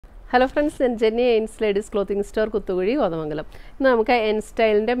Hello friends, I'm Jenny, Ains Ladies Clothing Store, Kuttuguri, Kodamangalam. Now, we have Ains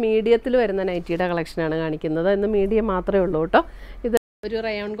style mediathil varuna nighty collection aanu kanikkunnathu. Innu medium maathame ullu ട്ടോ. Idu oru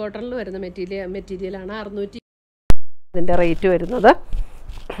rayon cotton il varuna material aanu 600 idinte rate varunathu.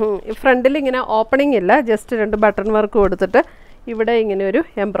 Front il ingane opening illa, just rendu button work kodutittu ഇവിടെ ഇങ്ങനെ ഒരു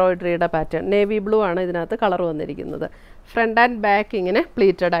എംബ്രോയിഡറിയുടെ pattern navy blue ആണ് ഇതിനകത്ത് colour വന്നിരിക്കുന്നത്. Front and back ഇങ്ങനെ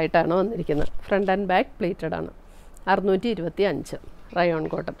pleated ആയിട്ടാണ് വന്നിരിക്കുന്നത്. ഫ്രണ്ട് ആൻഡ് ബാക്ക് പ്ലീറ്റഡ് ആണ്. 625 റയോൺ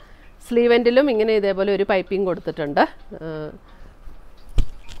കോട്ടൺ. സ്ലീവ് എൻഡിലും ഇങ്ങനെ ഇതേപോലെ ഒരു പൈപ്പിംഗ് കൊടുത്തിട്ടുണ്ട്.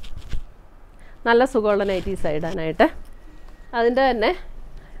 നല്ല സുഖമുള്ള നൈറ്റീസ് ഇടാനായിട്ട്. അതിൻ്റെ തന്നെ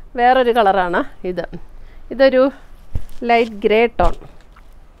വേറൊരു കളറാണ് ഇത്. ഇതൊരു light grey tone.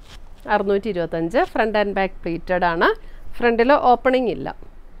 625 front and back pleated ആണ്. ഫ്രണ്ടിൽ ഓപ്പണിംഗ് ഇല്ല.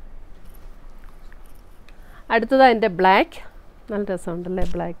 അടുത്തത് അതിൻ്റെ ബ്ലാക്ക്. നല്ല രസമുണ്ടല്ലേ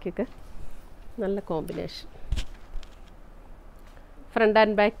ബ്ലാക്കൊക്കെ, നല്ല combination. Front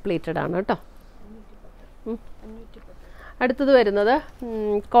and back pleated ആണ് കേട്ടോ. അടുത്തത് വരുന്നത്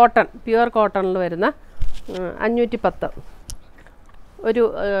കോട്ടൺ, പ്യുവർ കോട്ടണിൽ വരുന്ന 510, ഒരു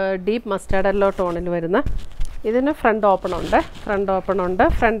ഡീപ്പ് മസ്റ്റാർഡ് യെല്ലോ ടോണിൽ വരുന്ന. ഇതിന് ഫ്രണ്ട് ഓപ്പൺ ഉണ്ട്,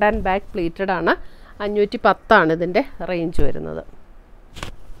 ഫ്രണ്ട് ആൻഡ് ബാക്ക് പ്ലീറ്റഡ് ആണ്. 510 ആണ് ഇതിൻ്റെ റേഞ്ച് വരുന്നത്.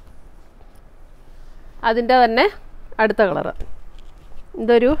 അതിൻ്റെ തന്നെ അടുത്ത കളറ്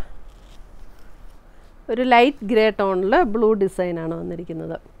ഇതൊരു ലൈറ്റ് ഗ്രേ ടോണിൽ ബ്ലൂ ഡിസൈനാണ്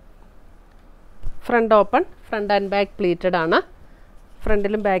വന്നിരിക്കുന്നത്. Front open, front and back pleated ആണ്.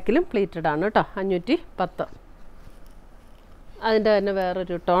 ഫ്രണ്ടിലും ബാക്കിലും പ്ലീറ്റഡ് ആണ് കേട്ടോ. 510. അതിൻ്റെ തന്നെ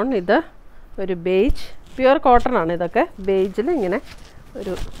വേറൊരു ടോൺ, ഇത് ഒരു ബേജ്, പ്യുവർ കോട്ടൺ ആണ് ഇതൊക്കെ. ബേജിൽ ഇങ്ങനെ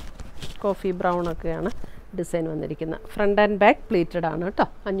ഒരു കോഫി ബ്രൗൺ ഒക്കെയാണ് ഡിസൈൻ വന്നിരിക്കുന്നത്. ഫ്രണ്ട് ആൻഡ് ബാക്ക് പ്ലീറ്റഡ് ആണ് കേട്ടോ.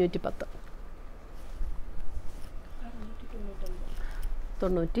 510.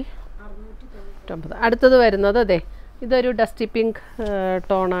 690. അടുത്തത് വരുന്നത് അതെ, ഇതൊരു ഡസ്റ്റി പിങ്ക്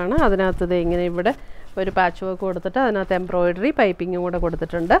ടോണാണ്. അതിനകത്ത് ഇങ്ങനെ ഇവിടെ ഒരു പാച്ച് വർക്ക് കൊടുത്തിട്ട് അതിനകത്ത് എംബ്രോയിഡറി പൈപ്പിങ്ങും കൂടെ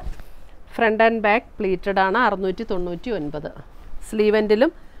കൊടുത്തിട്ടുണ്ട്. ഫ്രണ്ട് ആൻഡ് ബാക്ക് പ്ലീറ്റഡ് ആണ്. 699. സ്ലീവ്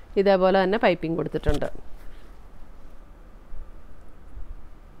എൻഡിലും ഇതേപോലെ തന്നെ പൈപ്പിംഗ് കൊടുത്തിട്ടുണ്ട്.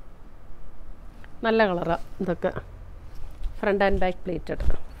 നല്ല കളറാണ് ഇതൊക്കെ. Front and back plated,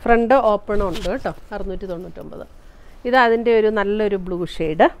 front open ഉണ്ട് കേട്ടോ. 699. ഇത് അതിൻ്റെ ഒരു നല്ലൊരു ബ്ലൂ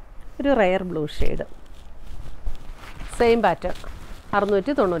ഷെയ്ഡ്, ഒരു rare blue shade, same pattern.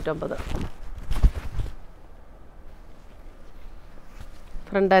 699.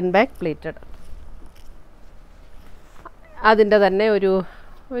 Front and back plated. അതിൻ്റെ തന്നെ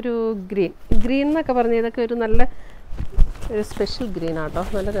ഒരു ഗ്രീൻ എന്നൊക്കെ പറഞ്ഞ ഇതൊക്കെ ഒരു നല്ല ഒരു സ്പെഷ്യൽ ഗ്രീൻ ആട്ടോ.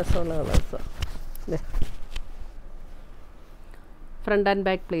 നല്ല രസമുള്ള colours. Front and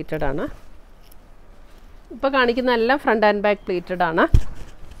back pleated ആണ്. ഇപ്പോൾ കാണിക്കുന്ന എല്ലാം ഫ്രണ്ട് ആൻഡ് ബാക്ക് പ്ലീറ്റഡ് ആണ്.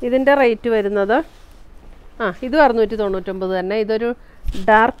 ഇതിൻ്റെ റേറ്റ് വരുന്നത് ഇതും 699 തന്നെ. ഇതൊരു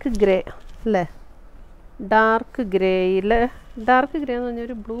ഡാർക്ക് ഗ്രേ അല്ലേ, ഡാർക്ക് ഗ്രേ എന്ന് പറഞ്ഞാൽ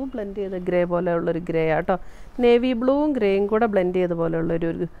ഒരു ബ്ലൂ ബ്ലെൻഡ് ചെയ്ത ഗ്രേ പോലെയുള്ളൊരു ഗ്രേ ആട്ടോ. നേവി ബ്ലൂവും ഗ്രേയും കൂടെ ബ്ലെൻഡ് ചെയ്ത പോലെയുള്ളൊരു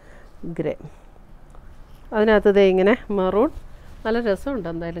ഗ്രേ. അതിനകത്ത് ഇങ്ങനെ മെറൂൺ. നല്ല രസമുണ്ട്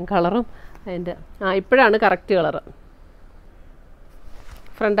എന്തായാലും കളറും അതിൻ്റെ. ഇപ്പോഴാണ് correct colour.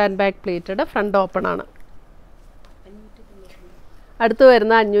 Front and back pleated, front open ആണ്. അടുത്ത്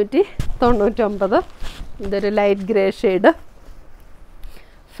വരുന്ന 599. ഇതൊരു light grey shade.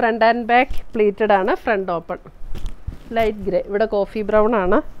 Front and back pleated ആണ്, ഫ്രണ്ട് ഓപ്പൺ, ലൈറ്റ് ഗ്രേ. ഇവിടെ കോഫി ബ്രൗൺ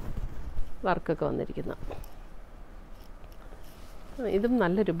ആണ് വർക്കൊക്കെ വന്നിരിക്കുന്നത്. ഇതും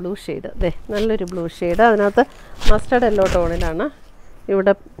നല്ലൊരു ബ്ലൂ ഷെയ്ഡ്. നല്ലൊരു ബ്ലൂ ഷെയ്ഡ്. അതിനകത്ത് മസ്റ്റർഡ് യെല്ലോ ടോണിലാണ്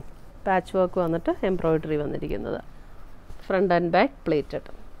ഇവിടെ പാച്ച് വർക്ക് വന്നിട്ട് എംബ്രോയിഡറി വന്നിരിക്കുന്നത്. Front and back plated,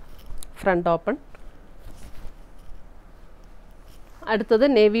 front open. അടുത്തത്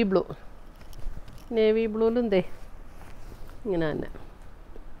നേവി ബ്ലൂ. നേവി ബ്ലൂയിലും ഇങ്ങനെ തന്നെ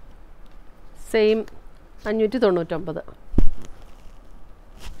സെയിം 599.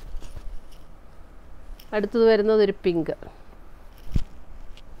 അടുത്തത് വരുന്നത് ഒരു പിങ്ക്,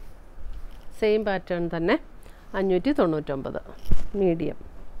 സെയിം പാറ്റേൺ തന്നെ. 599. മീഡിയം.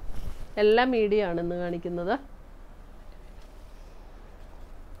 എല്ലാം മീഡിയം ആണ് ഇന്ന് കാണിക്കുന്നത്.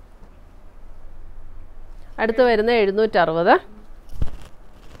 അടുത്ത് വരുന്ന 760.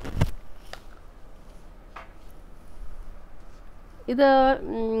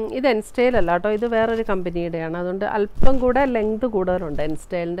 ഇത് എൻസ്റ്റൈൽ അല്ല കേട്ടോ, ഇത് വേറൊരു കമ്പനിയുടെയാണ്. അതുകൊണ്ട് അല്പം കൂടെ ലെങ്ത് കൂടുതലുണ്ട്.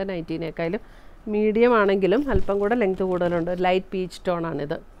 എൻസ്റ്റൈലിൻ്റെ നൈറ്റീനേക്കാളും മീഡിയം ആണെങ്കിലും അല്പം കൂടെ ലെങ്ത് കൂടുതലുണ്ട്. Light peach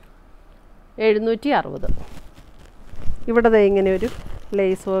ടോണാണിത്. 760. ഇവിടെ ഇങ്ങനെ ഒരു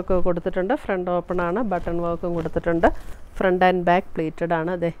ലേസ് വർക്ക് കൊടുത്തിട്ടുണ്ട്. ഫ്രണ്ട് ഓപ്പൺ ആണ്, ബട്ടൺ വർക്കും കൊടുത്തിട്ടുണ്ട്. ഫ്രണ്ട് ആൻഡ് ബാക്ക് പ്ലീറ്റഡ്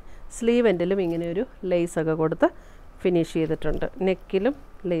ആണ്. സ്ലീവ് എൻഡിലും ഇങ്ങനെ ഒരു ലേസൊക്കെ കൊടുത്ത് ഫിനിഷ് ചെയ്തിട്ടുണ്ട്. നെക്കിലും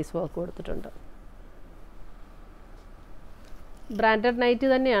ലേസ് വർക്ക് കൊടുത്തിട്ടുണ്ട്. ബ്രാൻഡഡ് നൈറ്റി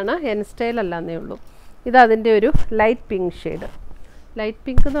തന്നെയാണ്, എൻ സ്റ്റൈൽ അല്ലാന്നേ ഉള്ളൂ. ഇത് അതിൻ്റെ ഒരു light pink shade. Light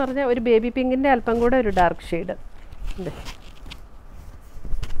pink എന്ന് പറഞ്ഞാൽ ഒരു ബേബി പിങ്കിൻ്റെ അല്പം കൂടെ ഒരു ഡാർക്ക് ഷെയ്ഡ്.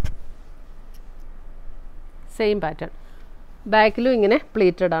 Same pattern. ബാക്കിലും ഇങ്ങനെ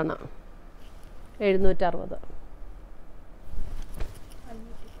പ്ലീറ്റഡ് ആണ്. 760.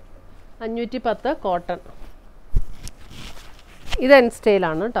 510 കോട്ടൺ. ഇത് എൻ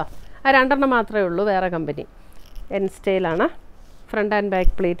സ്റ്റൈലാണ് കേട്ടോ. ആ 2 മാത്രമേ ഉള്ളൂ വേറെ കമ്പനി. എൻ സ്റ്റൈലാണ്. ഫ്രണ്ട് ആൻഡ്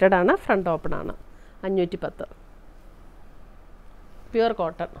ബാക്ക് പ്ലീറ്റഡ് ആണ്, ഫ്രണ്ട് ഓപ്പൺ ആണ്. 510. Pure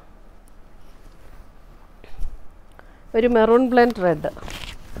cotton. ഒരു മെറൂൺ ബ്ലെൻഡ് റെഡ്.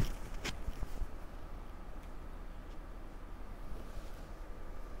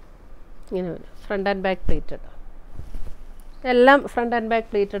 ഇങ്ങനെ വരും. Front and back pleated. എല്ലാം ഫ്രണ്ട് ആൻഡ് ബാക്ക്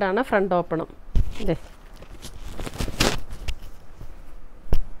പ്ലീറ്റഡ് ആണ്, ഫ്രണ്ട് ഓപ്പണും. ഇതേ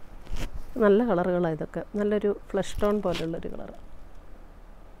നല്ല കളറുകളാണ് ഇതൊക്കെ. നല്ലൊരു ഫ്ലഷ് ടോൺ പോലുള്ളൊരു കളറ്.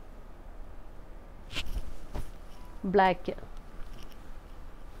 ബ്ലാക്ക്.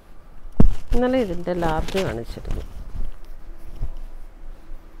 ഇന്നലെ ഇതിൻ്റെ ലാർജ് കാണിച്ചിരുന്നു.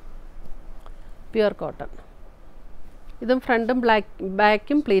 Pure cotton. ഇതും ഫ്രണ്ടും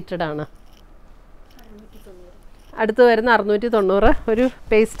ബാക്കും പ്ലീറ്റഡ് ആണ്. അടുത്ത് വരുന്ന 690. ഒരു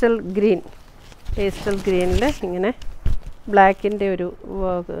പേസ്റ്റൽ ഗ്രീനിൽ ഇങ്ങനെ ബ്ലാക്കിൻ്റെ ഒരു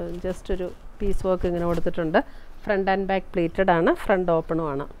വർക്ക്, ജസ്റ്റ് ഒരു പീസ് വർക്ക് ഇങ്ങനെ കൊടുത്തിട്ടുണ്ട്. ഫ്രണ്ട് ആൻഡ് ബാക്ക് പ്ലീറ്റഡ് ആണ്, ഫ്രണ്ട് ഓപ്പണും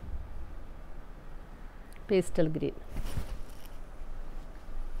ആണ്. Pastel green.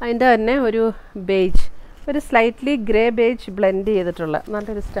 അതിൻ്റെ തന്നെ ഒരു ബേജ്, ഒരു സ്ലൈറ്റ്ലി ഗ്രേ ബേജ് ബ്ലെൻഡ് ചെയ്തിട്ടുള്ള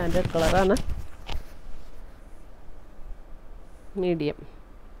നല്ലൊരു സ്റ്റാൻഡേർഡ് കളറാണ്. മീഡിയം.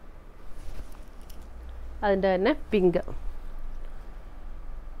 അതിൻ്റെ തന്നെ പിങ്ക്.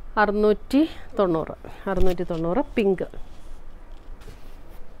 690 പിങ്ക്.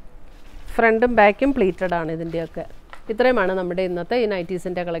 ഫ്രണ്ടും ബാക്കും പ്ലീറ്റഡ് ആണ് ഇതിൻ്റെയൊക്കെ. ഇത്രയുമാണ് നമ്മുടെ ഇന്നത്തെ ഈ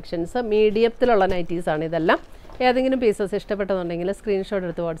നൈറ്റീസിൻ്റെ കളക്ഷൻസ്. മീഡിയത്തിലുള്ള നൈറ്റീസാണ് ഇതെല്ലാം. ഏതെങ്കിലും പീസസ് ഇഷ്ടപ്പെട്ടതുണ്ടെങ്കിൽ സ്ക്രീൻഷോട്ട്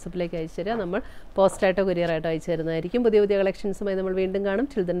എടുത്ത് വാട്സപ്പിലേക്ക് അയച്ചു തരിക. നമ്മൾ പോസ്റ്റായിട്ടോ കൊറിയറായിട്ടോ അയച്ചു തരുന്നതായിരിക്കും. പുതിയ കളക്ഷൻസുമായി നമ്മൾ വീണ്ടും കാണും.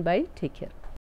 Till then bye, take care.